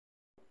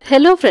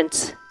Hello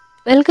friends,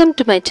 welcome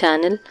to my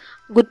channel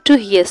Good to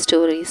Hear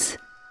Stories.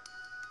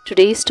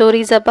 Today's story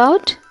is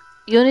about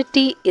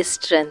Unity is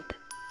Strength.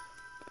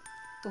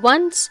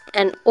 Once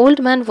an old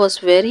man was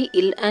very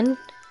ill and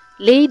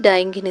lay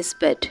dying in his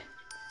bed.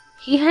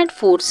 He had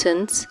 4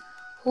 sons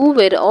who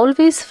were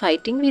always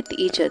fighting with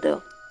each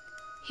other.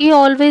 He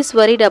always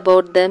worried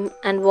about them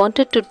and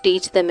wanted to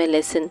teach them a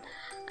lesson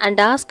and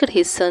asked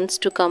his sons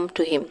to come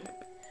to him.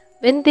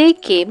 When they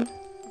came,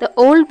 the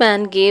old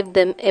man gave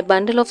them a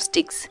bundle of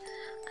sticks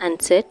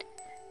and said,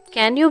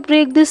 "Can you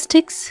break these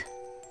sticks?"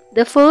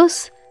 The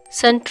first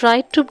son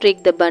tried to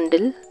break the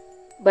bundle,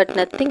 but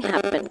nothing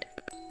happened.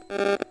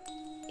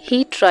 He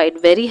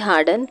tried very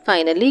hard and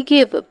finally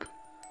gave up.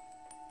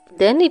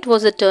 Then it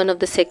was the turn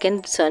of the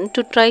second son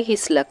to try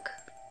his luck.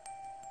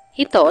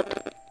 He thought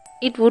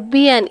it would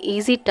be an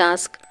easy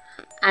task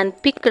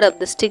and picked up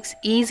the sticks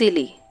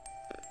easily.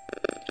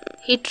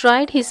 He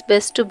tried his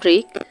best to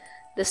break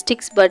the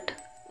sticks, but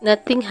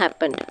nothing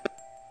happened.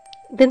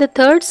 Then the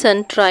third son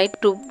tried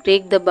to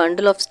break the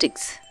bundle of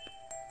sticks,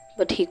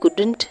 but he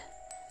couldn't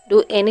do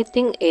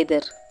anything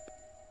either.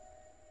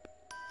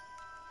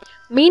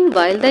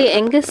 Meanwhile, the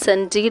youngest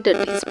son jeered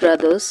at his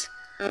brothers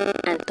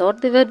and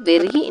thought they were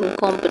very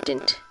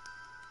incompetent.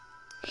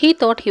 He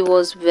thought he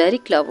was very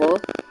clever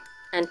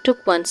and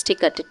took one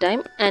stick at a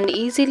time and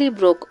easily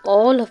broke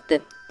all of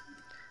them.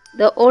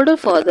 The older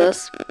father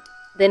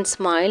then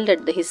smiled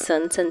at his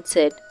sons and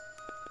said,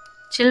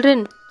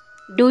 "Children,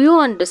 do you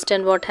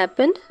understand what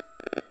happened?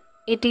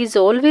 It is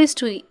always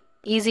too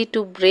easy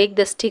to break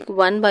the stick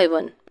one by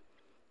one,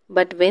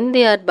 but when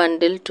they are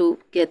bundled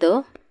together,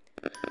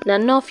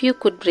 none of you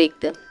could break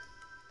them.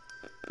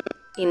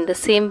 In the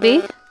same way,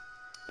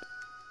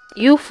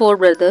 you 4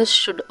 brothers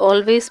should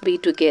always be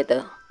together.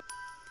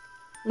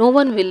 No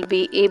one will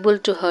be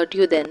able to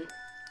hurt you then."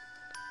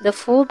 The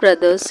 4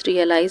 brothers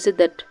realized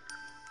that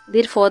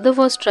their father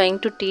was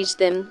trying to teach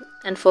them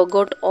and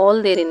forgot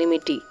all their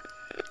enmity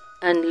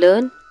and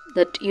learned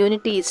that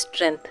unity is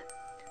strength.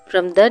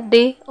 From that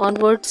day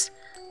onwards,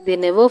 they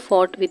never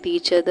fought with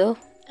each other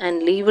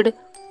and lived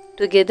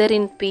together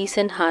in peace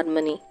and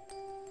harmony.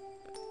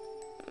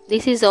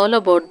 This is all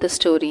about the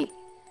story.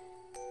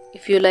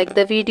 If you like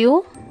the video,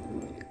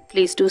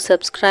 please do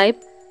subscribe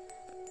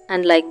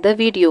and like the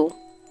video.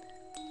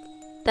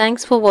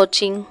 Thanks for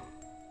watching.